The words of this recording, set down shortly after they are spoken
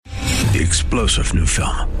The explosive new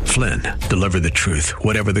film, Flynn, deliver the truth,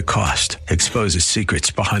 whatever the cost. Exposes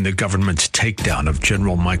secrets behind the government's takedown of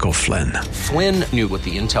General Michael Flynn. Flynn knew what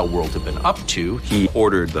the intel world had been up to. He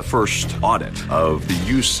ordered the first audit of the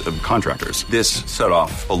use of contractors. This set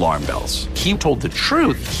off alarm bells. He told the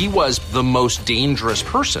truth. He was the most dangerous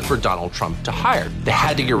person for Donald Trump to hire. They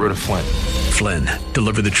had to get rid of Flynn. Flynn,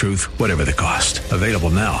 deliver the truth, whatever the cost. Available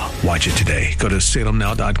now. Watch it today. Go to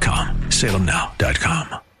salemnow.com.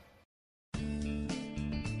 salemnow.com.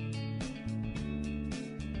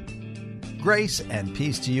 Grace and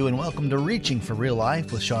peace to you, and welcome to Reaching for Real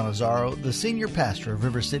Life with Sean Azzaro, the senior pastor of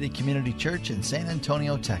River City Community Church in San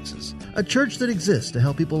Antonio, Texas. A church that exists to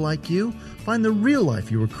help people like you find the real life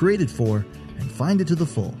you were created for and find it to the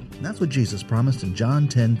full. And that's what Jesus promised in John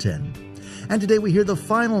 10:10. And today we hear the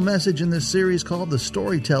final message in this series called The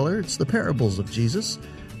Storyteller. It's the parables of Jesus.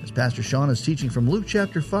 As Pastor Sean is teaching from Luke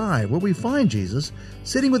chapter 5, where we find Jesus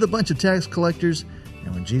sitting with a bunch of tax collectors.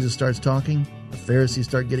 And when Jesus starts talking, the Pharisees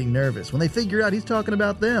start getting nervous when they figure out he's talking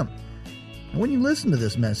about them. And when you listen to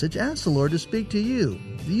this message, ask the Lord to speak to you.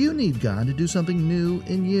 Do you need God to do something new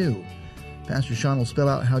in you? Pastor Sean will spell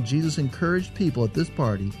out how Jesus encouraged people at this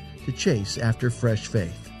party to chase after fresh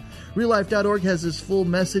faith. RealLife.org has this full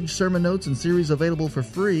message, sermon notes, and series available for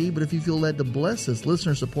free, but if you feel led to bless this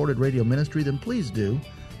listener-supported radio ministry, then please do.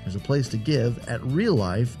 There's a place to give at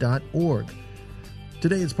RealLife.org.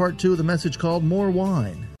 Today is part 2 of the message called More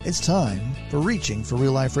Wine. It's time for Reaching for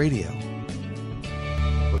Real Life Radio.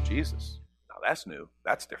 Oh, Jesus. Now that's new.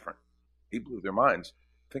 That's different. He blew their minds.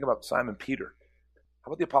 Think about Simon Peter. How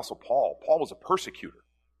about the Apostle Paul? Paul was a persecutor.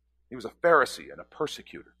 He was a Pharisee and a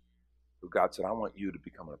persecutor who God said, I want you to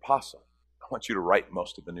become an apostle. I want you to write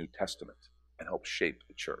most of the New Testament and help shape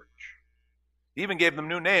the church. He even gave them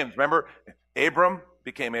new names. Remember, Abram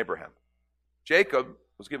became Abraham. Jacob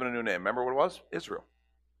was given a new name. Remember what it was? Israel.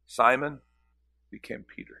 Simon became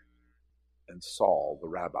Peter. And Saul, the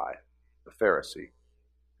rabbi, the Pharisee,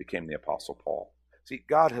 became the Apostle Paul. See,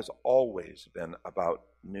 God has always been about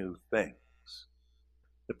new things.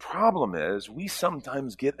 The problem is we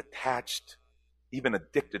sometimes get attached, even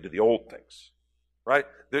addicted to the old things, right?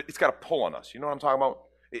 It's got a pull on us. You know what I'm talking about?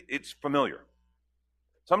 It's familiar.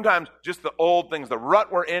 Sometimes just the old things, the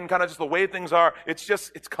rut we're in, kind of just the way things are,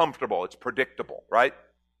 it's comfortable, it's predictable, right?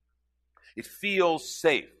 It feels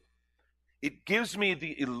safe. It gives me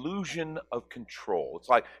the illusion of control.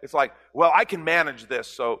 It's like, well, I can manage this,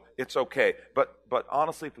 so it's okay. But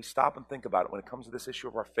honestly, if we stop and think about it, when it comes to this issue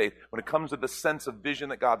of our faith, when it comes to the sense of vision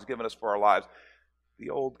that God's given us for our lives, the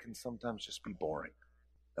old can sometimes just be boring.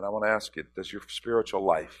 And I want to ask you, does your spiritual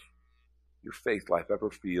life, your faith life, ever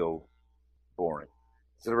feel boring?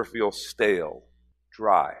 Does it ever feel stale,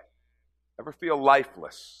 dry? Ever feel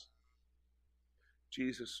lifeless?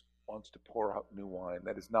 Jesus wants to pour out new wine.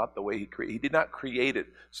 That is not the way he created. He did not create it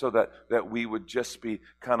so that we would just be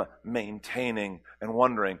kind of maintaining and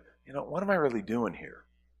wondering, what am I really doing here?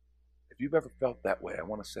 If you've ever felt that way, I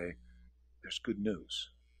want to say, there's good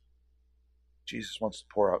news. Jesus wants to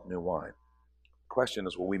pour out new wine. The question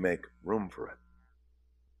is, will we make room for it?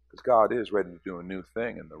 Because God is ready to do a new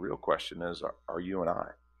thing, and the real question is, are you and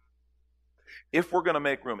I? If we're going to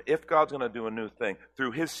make room, if God's going to do a new thing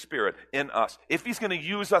through His Spirit in us, if He's going to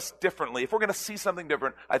use us differently, if we're going to see something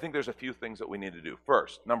different, I think there's a few things that we need to do.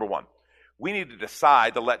 First, number one, we need to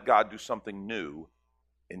decide to let God do something new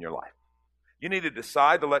in your life. You need to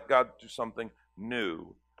decide to let God do something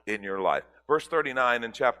new in your life. Verse 39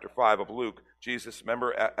 in chapter 5 of Luke, Jesus,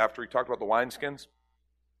 remember after He talked about the wineskins?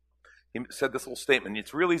 He said this little statement.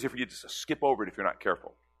 It's real easy for you to just skip over it if you're not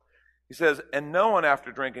careful. He says, and no one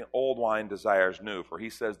after drinking old wine desires new, for he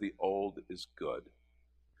says the old is good.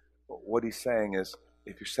 But what he's saying is,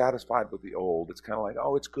 if you're satisfied with the old, it's kind of like,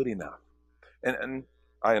 oh, it's good enough. And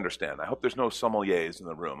I understand. I hope there's no sommeliers in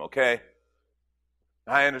the room, okay?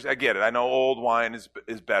 I understand. I get it. I know old wine is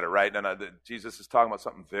better, right? And Jesus is talking about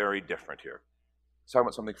something very different here. He's talking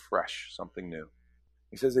about something fresh, something new.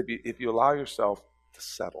 He says if you allow yourself to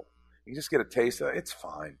settle, you just get a taste of it, it's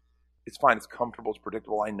fine. It's fine. It's comfortable. It's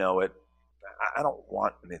predictable. I know it. I don't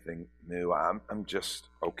want anything new. I'm just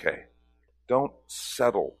okay. Don't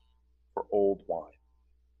settle for old wine.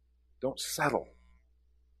 Don't settle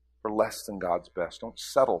for less than God's best. Don't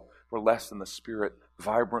settle for less than the Spirit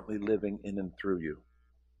vibrantly living in and through you.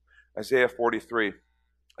 Isaiah 43,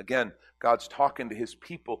 again, God's talking to His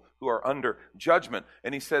people who are under judgment.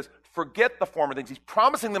 And He says, forget the former things. He's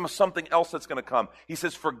promising them something else that's going to come. He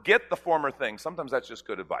says, forget the former things. Sometimes that's just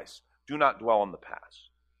good advice. Do not dwell on the past.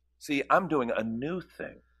 See, I'm doing a new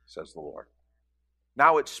thing, says the Lord.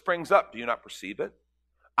 Now it springs up. Do you not perceive it?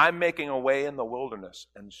 I'm making a way in the wilderness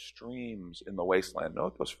and streams in the wasteland.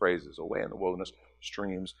 Note those phrases, a way in the wilderness,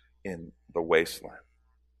 streams in the wasteland.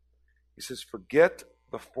 He says, forget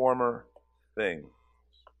the former things.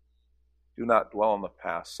 Do not dwell on the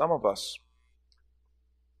past. Some of us,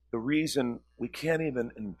 the reason we can't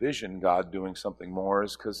even envision God doing something more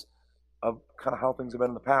is because of kind of how things have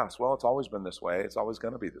been in the past. Well, it's always been this way. It's always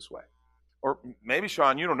going to be this way. Or maybe,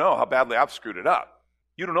 Sean, you don't know how badly I've screwed it up.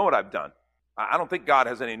 You don't know what I've done. I don't think God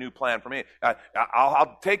has any new plan for me.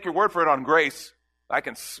 I'll take your word for it on grace. I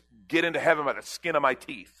can get into heaven by the skin of my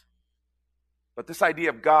teeth. But this idea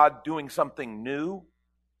of God doing something new,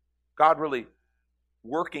 God really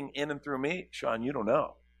working in and through me, Sean, you don't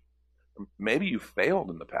know. Maybe you failed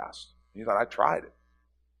in the past. You thought, I tried it.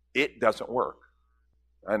 It doesn't work.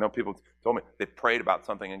 I know people told me they prayed about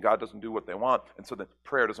something and God doesn't do what they want, and so the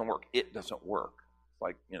prayer doesn't work. It doesn't work. It's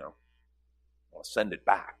like, I'll send it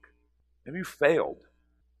back. Maybe you failed.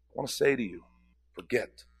 I want to say to you,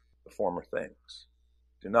 forget the former things.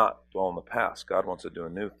 Do not dwell on the past. God wants to do a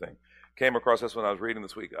new thing. Came across this when I was reading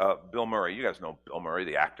this week. Bill Murray. You guys know Bill Murray,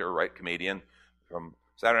 the actor, right? Comedian from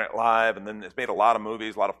Saturday Night Live, and then it's made a lot of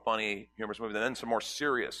movies, a lot of funny, humorous movies, and then some more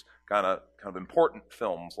serious, kind of important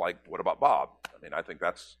films like What About Bob? I mean, I think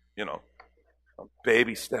that's,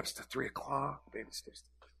 baby steps to 3 o'clock, baby steps.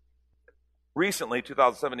 Recently,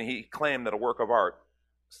 2007, he claimed that a work of art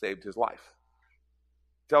saved his life.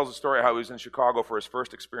 He tells a story of how he was in Chicago for his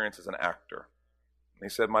first experience as an actor. And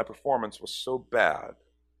he said, my performance was so bad,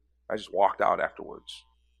 I just walked out afterwards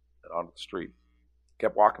and onto the street.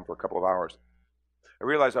 Kept walking for a couple of hours. I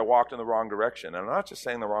realized I walked in the wrong direction. And I'm not just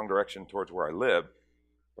saying the wrong direction towards where I live,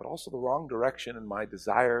 but also the wrong direction in my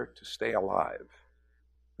desire to stay alive.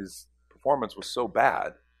 His performance was so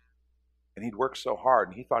bad, and he'd worked so hard,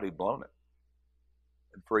 and he thought he'd blown it.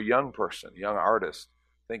 And for a young person, a young artist,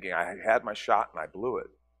 thinking I had my shot and I blew it,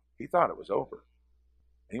 he thought it was over.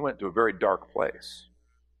 And he went to a very dark place.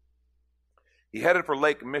 He headed for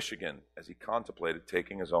Lake Michigan as he contemplated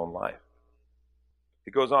taking his own life.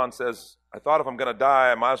 He goes on and says, I thought if I'm going to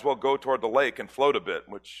die, I might as well go toward the lake and float a bit,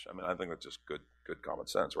 which, I think that's just good common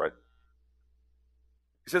sense, right?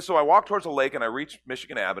 He says, so I walked towards the lake and I reached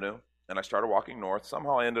Michigan Avenue and I started walking north.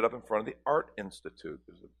 Somehow I ended up in front of the Art Institute.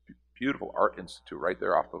 There's a beautiful Art Institute right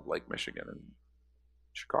there off of Lake Michigan in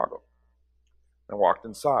Chicago. And I walked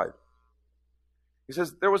inside. He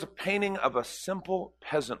says, there was a painting of a simple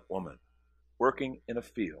peasant woman working in a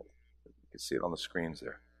field. You can see it on the screens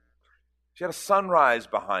there. She had a sunrise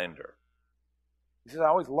behind her. He says, I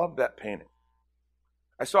always loved that painting.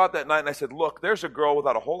 I saw it that night and I said, look, there's a girl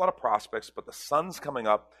without a whole lot of prospects, but the sun's coming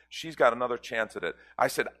up. She's got another chance at it. I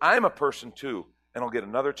said, I'm a person too, and I'll get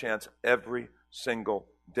another chance every single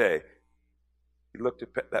day. He looked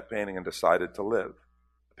at that painting and decided to live.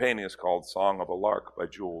 The painting is called Song of a Lark by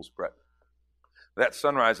Jules Brett. That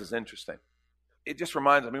sunrise is interesting. It just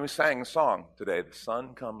reminds me, we sang a song today, the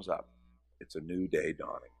sun comes up. It's a new day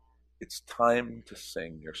dawning. It's time to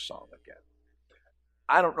sing your song again.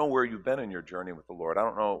 I don't know where you've been in your journey with the Lord. I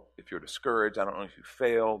don't know if you're discouraged. I don't know if you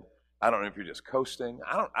failed. I don't know if you're just coasting.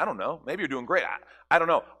 I don't know. Maybe you're doing great. I don't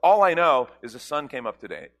know. All I know is the sun came up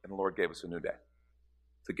today and the Lord gave us a new day.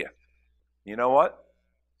 It's a gift. You know what?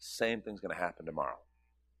 Same thing's going to happen tomorrow.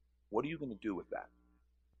 What are you going to do with that?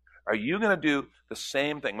 Are you going to do the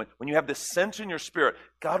same thing? When you have this sense in your spirit,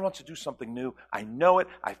 God wants to do something new. I know it.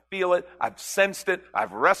 I feel it. I've sensed it.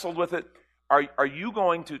 I've wrestled with it. Are you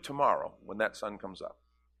going to tomorrow, when that sun comes up,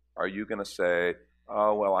 are you going to say,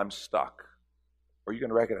 oh, well, I'm stuck? Or are you going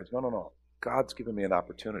to recognize, no. God's given me an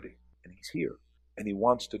opportunity, and he's here, and he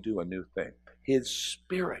wants to do a new thing. His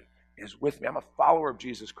Spirit is with me. I'm a follower of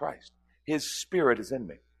Jesus Christ. His Spirit is in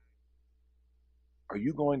me. Are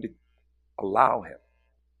you going to allow him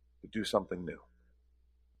to do something new?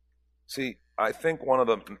 See, I think one of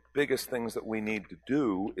the biggest things that we need to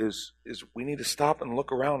do is we need to stop and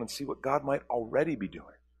look around and see what God might already be doing.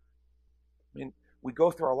 I mean, we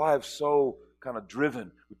go through our lives so kind of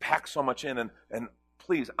driven. We pack so much in, and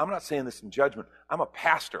please, I'm not saying this in judgment. I'm a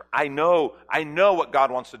pastor. I know what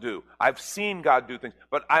God wants to do. I've seen God do things,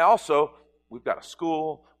 but we've got a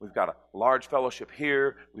school, we've got a large fellowship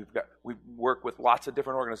here, we work with lots of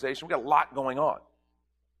different organizations, we've got a lot going on.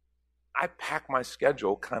 I pack my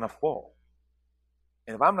schedule kind of full.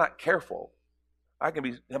 And if I'm not careful, I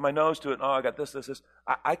can have my nose to it, I got this.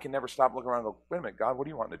 I can never stop looking around and go, wait a minute, God, what do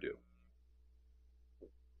you want to do?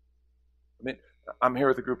 I mean, I'm here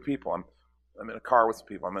with a group of people. I'm in a car with some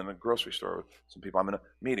people. I'm in a grocery store with some people. I'm in a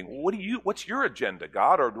meeting. What's your agenda,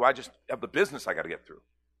 God? Or do I just have the business I got to get through?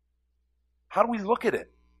 How do we look at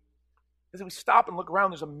it? As we stop and look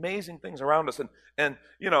around, there's amazing things around us. And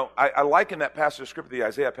I liken that passage of scripture, the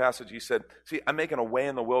Isaiah passage. He said, see, I'm making a way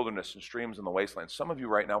in the wilderness and streams in the wasteland. Some of you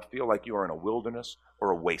right now feel like you are in a wilderness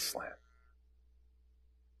or a wasteland.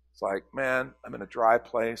 It's like, man, I'm in a dry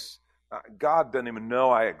place. God doesn't even know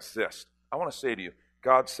I exist. I want to say to you,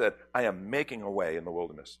 God said, I am making a way in the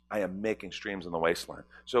wilderness. I am making streams in the wasteland.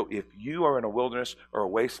 So if you are in a wilderness or a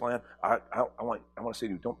wasteland, I want to say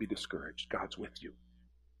to you, don't be discouraged. God's with you.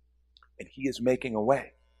 And He is making a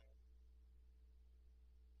way.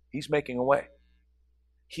 He's making a way.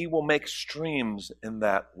 He will make streams in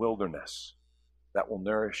that wilderness that will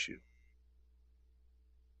nourish you.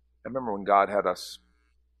 I remember when God had us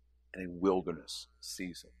in a wilderness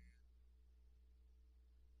season.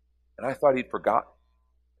 And I thought He'd forgotten.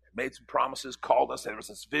 Made some promises, called us, there was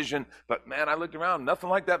this vision. But man, I looked around, nothing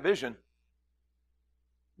like that vision.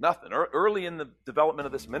 Nothing. Early in the development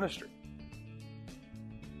of this ministry.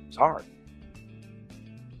 It's hard.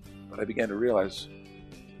 But I began to realize,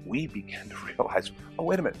 we began to realize, oh,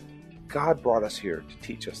 wait a minute. God brought us here to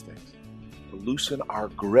teach us things, to loosen our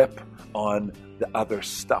grip on the other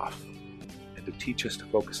stuff, and to teach us to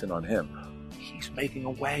focus in on Him. He's making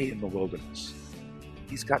a way in the wilderness.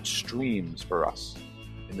 He's got streams for us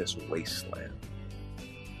in this wasteland.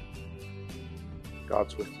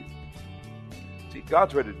 God's with you. See,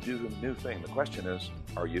 God's ready to do a new thing. The question is,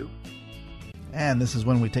 are you? And this is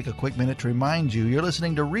when we take a quick minute to remind you, you're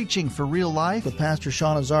listening to Reaching for Real Life with Pastor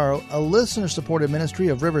Sean Azzaro, a listener-supported ministry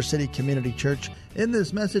of River City Community Church, in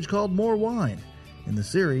this message called More Wine, in the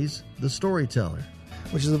series, The Storyteller,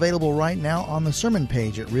 which is available right now on the sermon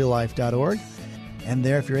page at reallife.org. And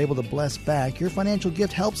there, if you're able to bless back, your financial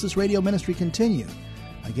gift helps this radio ministry continue.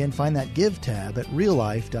 Again, find that Give tab at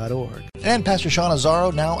reallife.org. And Pastor Sean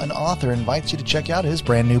Azzaro, now an author, invites you to check out his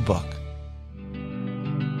brand new book.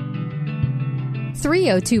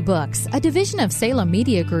 302 Books, a division of Salem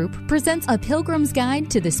Media Group, presents A Pilgrim's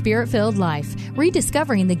Guide to the Spirit-Filled Life,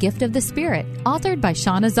 Rediscovering the Gift of the Spirit, authored by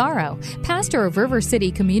Sean Azzaro, pastor of River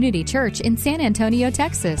City Community Church in San Antonio,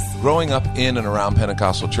 Texas. Growing up in and around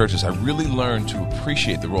Pentecostal churches, I really learned to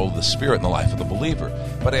appreciate the role of the Spirit in the life of the believer.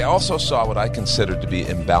 But I also saw what I considered to be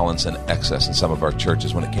imbalance and excess in some of our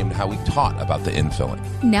churches when it came to how we taught about the infilling.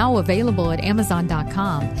 Now available at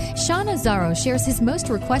Amazon.com, Sean Azzaro shares his most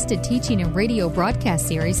requested teaching and radio broadcast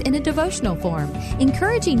series in a devotional form,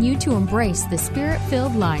 encouraging you to embrace the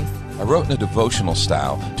Spirit-filled life. I wrote in a devotional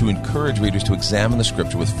style to encourage readers to examine the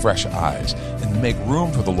Scripture with fresh eyes and make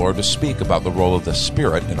room for the Lord to speak about the role of the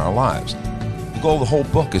Spirit in our lives. The goal of the whole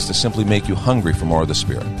book is to simply make you hungry for more of the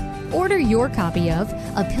Spirit. Order your copy of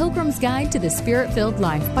A Pilgrim's Guide to the Spirit-Filled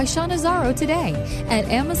Life by Sean Azzaro today at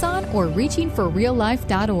Amazon or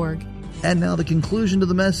reachingforreallife.org. And now the conclusion to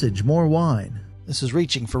the message, More Wine. This is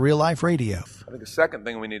Reaching for Real Life Radio. I think the second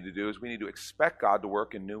thing we need to do is we need to expect God to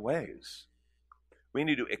work in new ways. We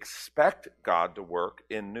need to expect God to work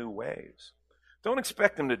in new ways. Don't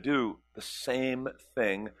expect Him to do the same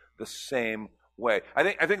thing the same way.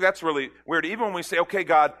 I think that's really weird. Even when we say, okay,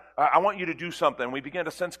 God, I want you to do something, we begin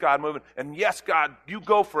to sense God moving, and yes, God, you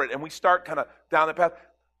go for it, and we start kind of down the path.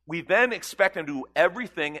 We then expect Him to do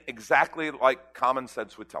everything exactly like common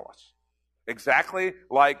sense would tell us. Exactly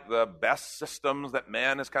like the best systems that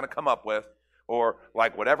man has kind of come up with, or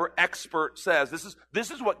like whatever expert says, this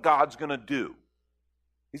is what God's going to do.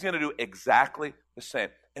 He's going to do exactly the same.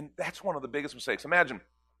 And that's one of the biggest mistakes. Imagine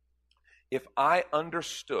if I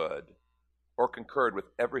understood or concurred with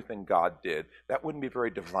everything God did, that wouldn't be very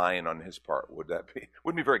divine on His part, would that be?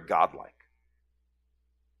 Wouldn't be very godlike.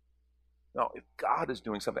 No, if God is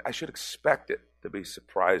doing something, I should expect it to be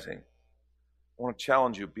surprising. I want to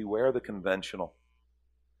challenge you, beware the conventional.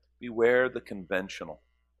 Beware the conventional.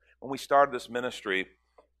 When we started this ministry,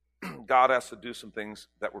 God asked us to do some things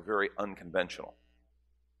that were very unconventional.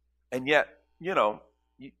 And yet,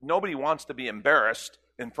 nobody wants to be embarrassed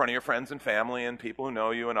in front of your friends and family and people who know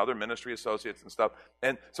you and other ministry associates and stuff.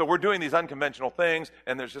 And so we're doing these unconventional things,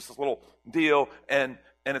 and there's just this little deal, and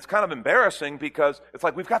it's kind of embarrassing because it's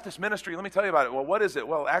like, we've got this ministry, let me tell you about it. Well, what is it?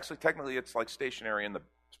 Well, actually, technically, it's like stationary in the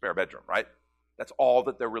spare bedroom, right? That's all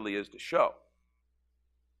that there really is to show.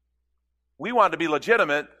 We wanted to be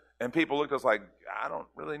legitimate, and people looked at us like, I don't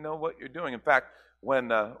really know what you're doing. In fact, when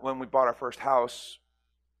we bought our first house,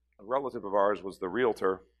 a relative of ours was the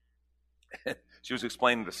realtor. She was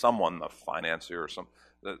explaining to someone, the financier or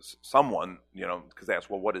someone, because they asked,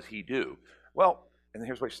 well, what does he do? Well, and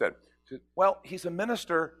here's what she said. She said, well, he's a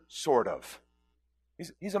minister, sort of.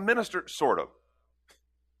 He's a minister, sort of.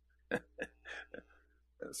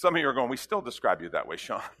 Some of you are going, we still describe you that way,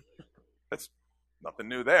 Sean. That's nothing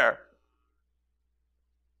new there.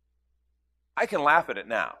 I can laugh at it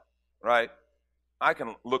now. right? I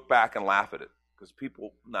can look back and laugh at it because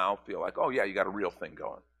people now feel like, oh, yeah, you got a real thing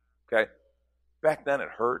going, okay? Back then it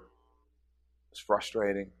hurt. It was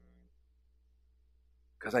frustrating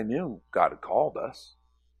because I knew God had called us.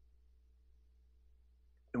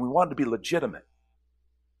 And we wanted to be legitimate.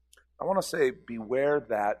 I want to say beware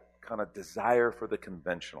that kind of desire for the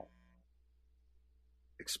conventional.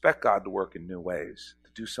 Expect God to work in new ways, to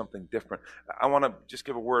do something different. I want to just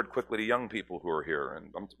give a word quickly to young people who are here.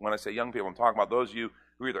 And when I say young people, I'm talking about those of you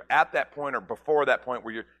who are either at that point or before that point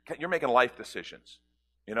where you're making life decisions,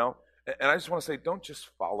 you know? And I just want to say, don't just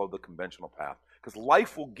follow the conventional path, because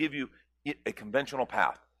life will give you a conventional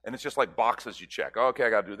path. And it's just like boxes you check. Okay, I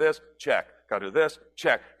got to do this, check. Got to do this,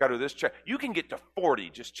 check. Got to do this, check. You can get to 40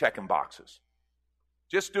 just checking boxes.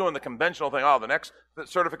 Just doing the conventional thing, the next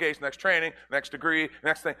certification, next training, next degree,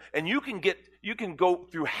 next thing. And you can go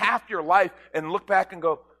through half your life and look back and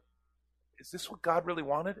go, is this what God really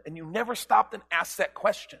wanted? And you never stopped and asked that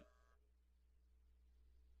question.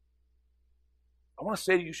 I want to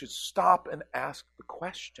say to you, you should stop and ask the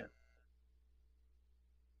question.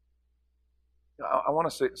 I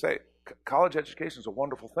want to say college education is a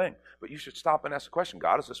wonderful thing, but you should stop and ask the question,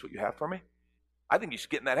 God, is this what you have for me? I think you should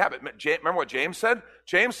get in that habit. Remember what James said?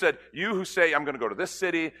 James said, you who say, I'm going to go to this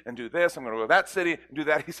city and do this, I'm going to go to that city and do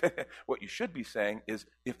that. He said, what you should be saying is,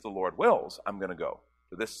 if the Lord wills, I'm going to go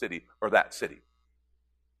to this city or that city.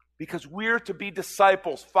 Because we're to be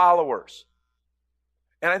disciples, followers.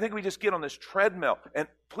 And I think we just get on this treadmill. And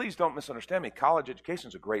please don't misunderstand me. College education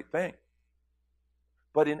is a great thing.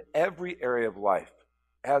 But in every area of life,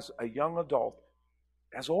 as a young adult,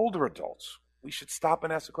 as older adults, we should stop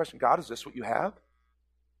and ask the question, God, is this what you have?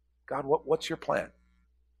 God, what's your plan?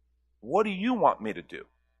 What do you want me to do?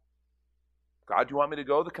 God, you want me to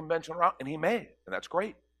go the conventional route? And he may, and that's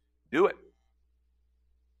great. Do it.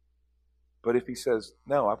 But if he says,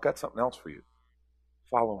 no, I've got something else for you,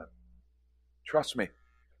 follow him. Trust me,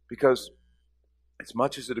 because as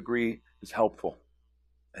much as a degree is helpful,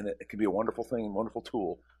 and it can be a wonderful thing, a wonderful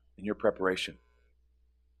tool in your preparation,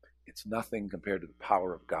 it's nothing compared to the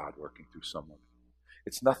power of God working through someone.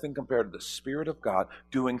 It's nothing compared to the Spirit of God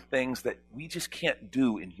doing things that we just can't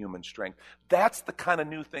do in human strength. That's the kind of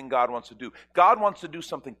new thing God wants to do. God wants to do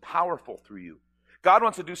something powerful through you. God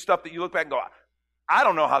wants to do stuff that you look back and go, I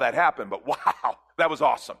don't know how that happened, but wow, that was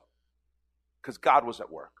awesome. Because God was at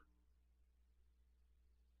work.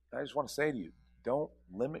 And I just want to say to you, don't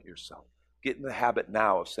limit yourself. Get in the habit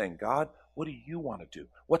now of saying, God, what do you want to do?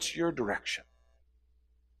 What's your direction?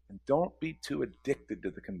 And don't be too addicted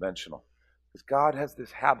to the conventional. Because God has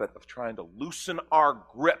this habit of trying to loosen our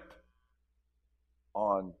grip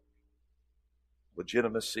on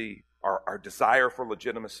legitimacy, our desire for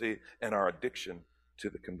legitimacy, and our addiction to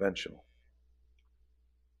the conventional.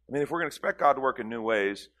 I mean, if we're going to expect God to work in new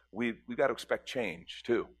ways, we've got to expect change,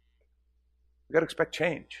 too. We've got to expect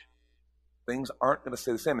change. Things aren't going to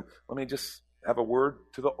stay the same. And let me just have a word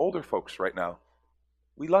to the older folks right now.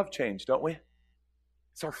 We love change, don't we?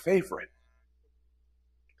 It's our favorite.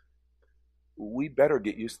 We better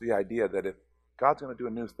get used to the idea that if God's going to do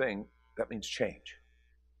a new thing, that means change.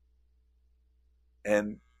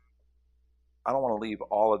 And I don't want to leave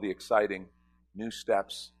all of the exciting new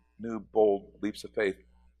steps, new bold leaps of faith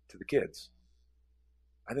to the kids.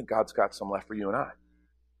 I think God's got some left for you and I.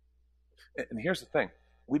 And here's the thing.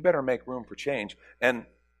 We better make room for change. And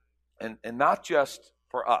not just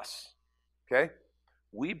for us. Okay?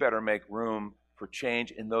 We better make room for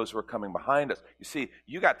change in those who are coming behind us. You see,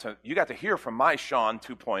 you got to hear from my Sean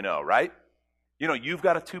 2.0, right? You know, you've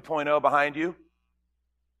got a 2.0 behind you.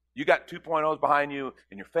 You got 2.0s behind you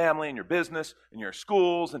in your family, in your business, in your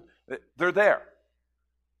schools, and they're there.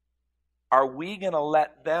 Are we going to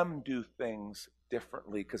let them do things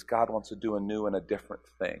differently because God wants to do a new and a different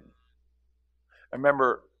thing? I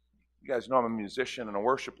remember, you guys know I'm a musician and a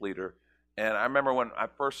worship leader, and I remember when I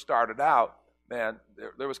first started out, man,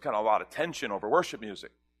 there was kind of a lot of tension over worship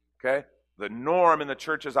music, okay? The norm in the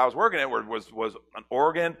churches I was working at was an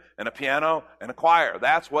organ and a piano and a choir.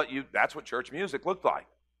 That's what church music looked like.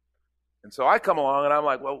 And so I come along and I'm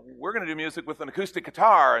like, well, we're going to do music with an acoustic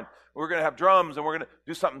guitar, and we're going to have drums, and we're going to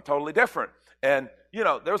do something totally different. And, you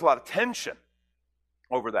know, there was a lot of tension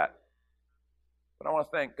over that. But I want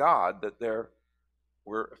to thank God that there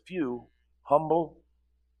were a few humble,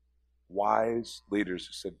 wise leaders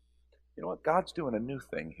who said, you know what, God's doing a new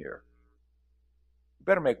thing here. We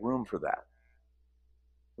better make room for that.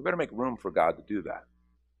 We better make room for God to do that.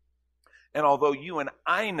 And although you and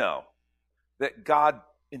I know that God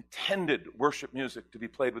intended worship music to be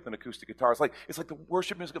played with an acoustic guitar, it's like the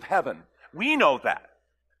worship music of heaven. We know that,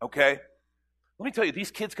 okay? Let me tell you,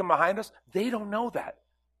 these kids come behind us, they don't know that.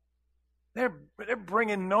 They're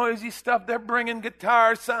bringing noisy stuff. They're bringing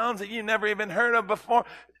guitar sounds that you never even heard of before.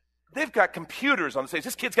 They've got computers on the stage.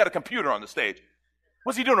 This kid's got a computer on the stage.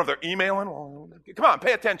 What's he doing over there? Emailing? Well, come on,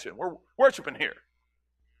 pay attention. We're worshiping here.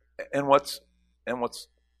 And what's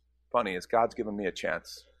funny is God's given me a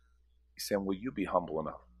chance. He's saying, will you be humble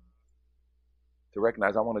enough to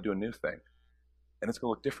recognize I want to do a new thing? And it's going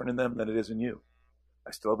to look different in them than it is in you.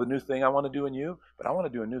 I still have a new thing I want to do in you, but I want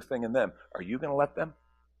to do a new thing in them. Are you going to let them?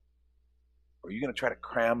 Or are you going to try to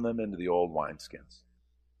cram them into the old wineskins?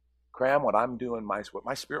 Cram what I'm doing, what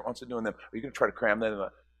my spirit wants to do in them. Are you going to try to cram them in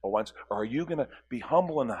the old ones? Or are you going to be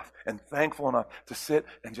humble enough and thankful enough to sit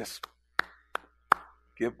and just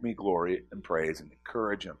give me glory and praise and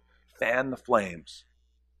encourage them, fan the flames,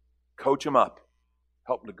 coach them up,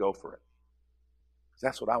 help them to go for it? Because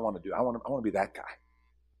that's what I want to do. I want to be that guy.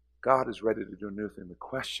 God is ready to do a new thing. The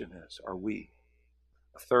question is, are we?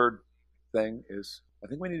 A third thing is, I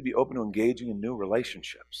think we need to be open to engaging in new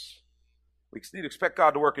relationships. We need to expect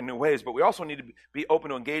God to work in new ways, but we also need to be open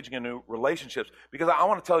to engaging in new relationships. Because I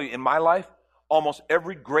want to tell you, in my life, almost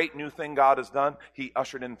every great new thing God has done, He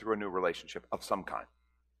ushered in through a new relationship of some kind.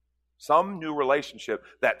 Some new relationship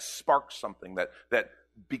that sparked something, that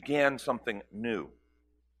began something new.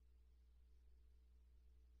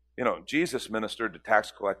 You know, Jesus ministered to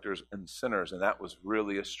tax collectors and sinners, and that was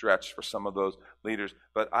really a stretch for some of those leaders.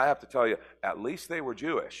 But I have to tell you, at least they were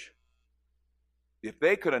Jewish. If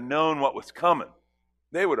they could have known what was coming,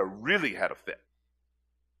 they would have really had a fit.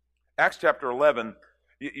 Acts chapter 11,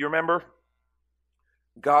 you remember?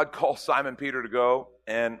 God called Simon Peter to go,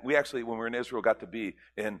 and we actually, when we were in Israel, got to be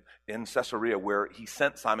in Caesarea, where He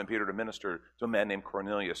sent Simon Peter to minister to a man named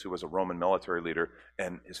Cornelius, who was a Roman military leader,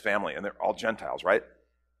 and his family, and they're all Gentiles, right?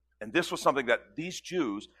 And this was something that these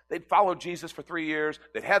Jews, they'd followed Jesus for 3 years.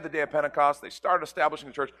 They'd had the day of Pentecost. They started establishing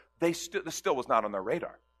the church. This still was not on their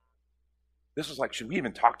radar. This was like, should we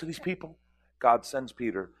even talk to these people? God sends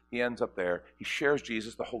Peter. He ends up there. He shares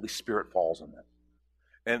Jesus. The Holy Spirit falls on them.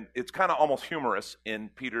 And it's kind of almost humorous in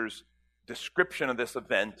Peter's description of this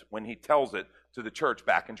event when he tells it to the church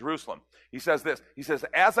back in Jerusalem. He says this. He says,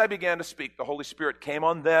 as I began to speak, the Holy Spirit came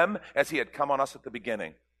on them as He had come on us at the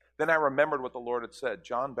beginning. Then I remembered what the Lord had said.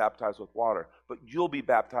 John baptized with water, but you'll be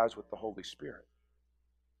baptized with the Holy Spirit.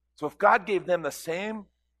 So if God gave them the same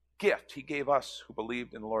gift He gave us who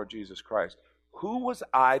believed in the Lord Jesus Christ, who was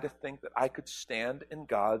I to think that I could stand in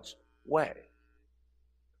God's way?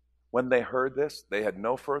 When they heard this, they had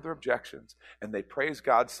no further objections, and they praised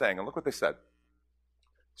God, saying, and look what they said,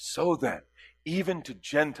 so then, even to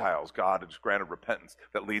Gentiles, God has granted repentance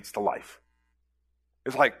that leads to life.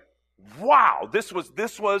 It's like, wow, this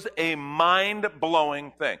was a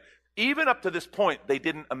mind-blowing thing. Even up to this point, they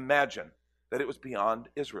didn't imagine that it was beyond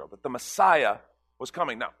Israel, that the Messiah was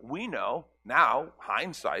coming. Now, we know,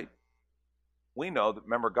 hindsight, we know that,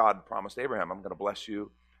 remember, God promised Abraham, I'm going to bless you,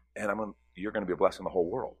 and you're going to be a blessing to the whole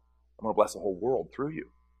world. I'm going to bless the whole world through you.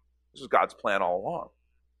 This is God's plan all along.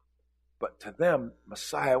 But to them,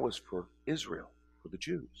 Messiah was for Israel, for the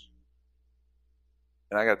Jews.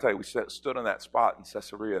 And I got to tell you, we stood on that spot in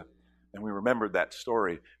Caesarea, and we remembered that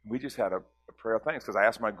story. We just had a prayer of thanks, because I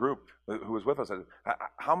asked my group who was with us, I said,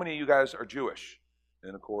 how many of you guys are Jewish?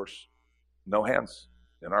 And of course, no hands.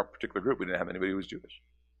 In our particular group, we didn't have anybody who was Jewish.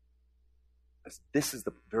 This is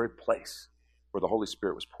the very place where the Holy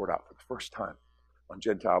Spirit was poured out for the first time on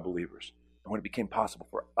Gentile believers, and when it became possible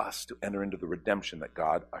for us to enter into the redemption that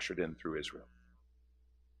God ushered in through Israel.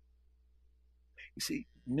 You see,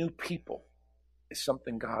 new people is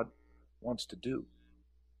something God wants to do.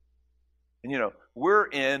 And we're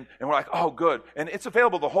in, and we're like, oh, good. And it's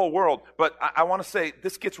available to the whole world. But I want to say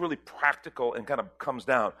this gets really practical and kind of comes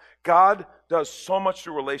down. God does so much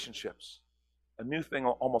through relationships. A new thing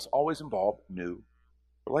will almost always involve new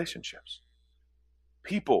relationships.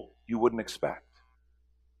 People you wouldn't expect.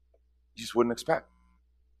 You just wouldn't expect.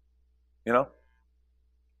 There's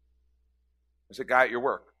a guy at your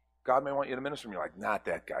work. God may want you to minister to him. You're like, not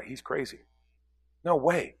that guy. He's crazy. No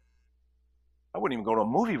way. I wouldn't even go to a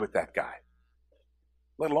movie with that guy,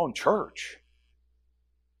 let alone church.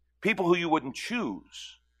 People who you wouldn't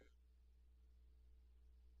choose.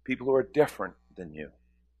 People who are different than you.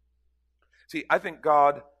 See, I think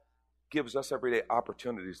God gives us everyday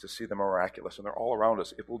opportunities to see the miraculous, and they're all around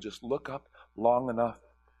us if we'll just look up long enough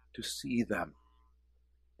to see them.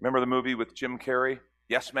 Remember the movie with Jim Carrey,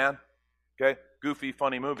 Yes Man? Okay, goofy,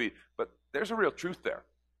 funny movie, but there's a real truth there.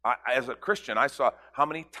 As a Christian, I saw how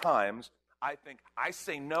many times I think I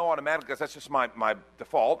say no automatically because that's just my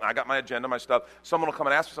default. I got my agenda, my stuff. Someone will come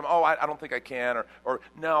and ask me something. Oh, I don't think I can, or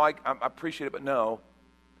no, I appreciate it, but no.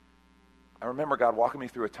 I remember God walking me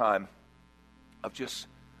through a time of just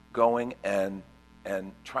going and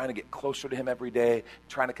trying to get closer to him every day,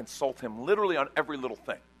 trying to consult him literally on every little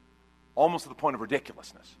thing, almost to the point of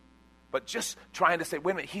ridiculousness. But just trying to say,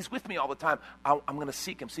 wait a minute, he's with me all the time. I'm going to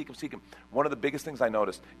seek him. One of the biggest things I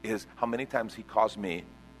noticed is how many times he caused me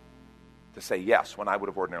to say yes when I would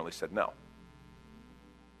have ordinarily said no.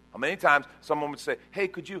 How many times someone would say, hey,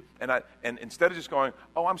 could you? And instead of just going,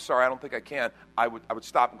 oh, I'm sorry, I don't think I can, I would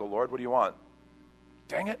stop and go, Lord, what do you want?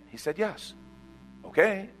 Dang it, he said yes.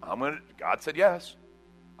 Okay, God said yes.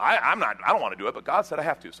 I don't want to do it, but God said I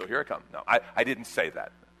have to, so here I come. No, I didn't say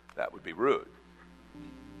that. That would be rude.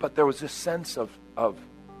 But there was this sense of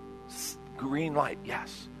green light.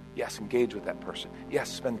 Yes, engage with that person.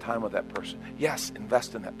 Yes, spend time with that person. Yes,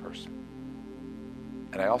 invest in that person.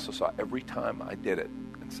 And I also saw every time I did it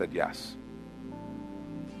and said yes,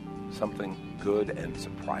 something good and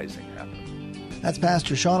surprising happened. That's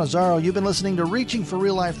Pastor Sean Azzaro. You've been listening to Reaching for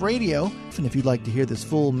Real Life Radio. And if you'd like to hear this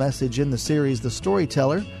full message in the series, The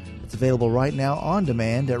Storyteller, it's available right now on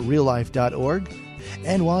demand at reallife.org.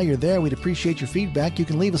 And while you're there, we'd appreciate your feedback. You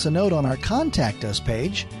can leave us a note on our Contact Us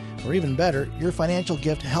page. Or even better, your financial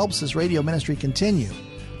gift helps this radio ministry continue.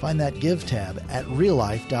 Find that Give tab at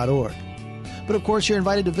reallife.org. But of course, you're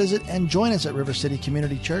invited to visit and join us at River City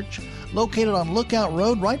Community Church, located on Lookout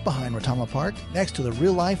Road right behind Rotama Park, next to the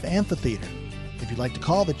Real Life Amphitheater. If you'd like to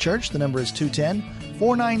call the church, the number is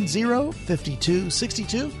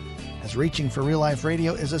 210-490-5262. As Reaching for Real Life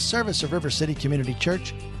Radio is a service of River City Community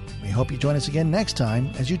Church. We hope you join us again next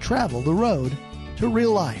time as you travel the road to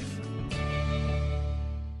real life.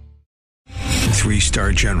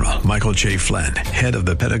 3-star General Michael J. Flynn, head of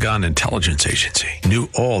the Pentagon Intelligence Agency, knew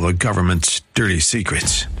all the government's dirty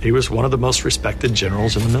secrets. He was one of the most respected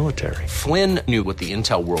generals in the military. Flynn knew what the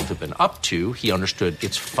intel world had been up to. He understood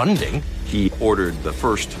its funding. He ordered the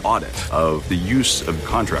first audit of the use of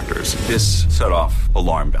contractors. This set off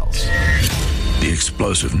alarm bells. The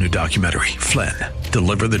explosive new documentary, Flynn,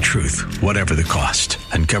 Deliver the Truth, Whatever the Cost,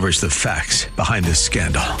 uncovers the facts behind this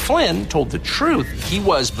scandal. Flynn told the truth. He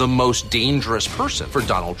was the most dangerous person for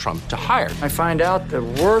Donald Trump to hire. I find out the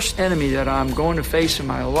worst enemy that I'm going to face in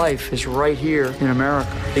my life is right here in America.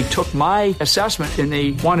 They took my assessment and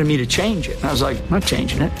they wanted me to change it. And I was like, I'm not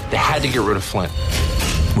changing it. They had to get rid of Flynn.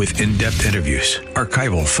 With in-depth interviews,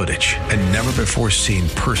 archival footage, and never-before-seen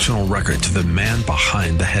personal records of the man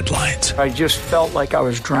behind the headlines. I just felt like I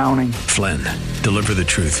was drowning. Flynn, Deliver the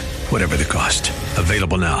Truth, Whatever the Cost.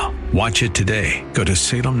 Available now. Watch it today. Go to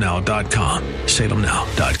salemnow.com.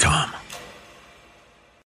 salemnow.com.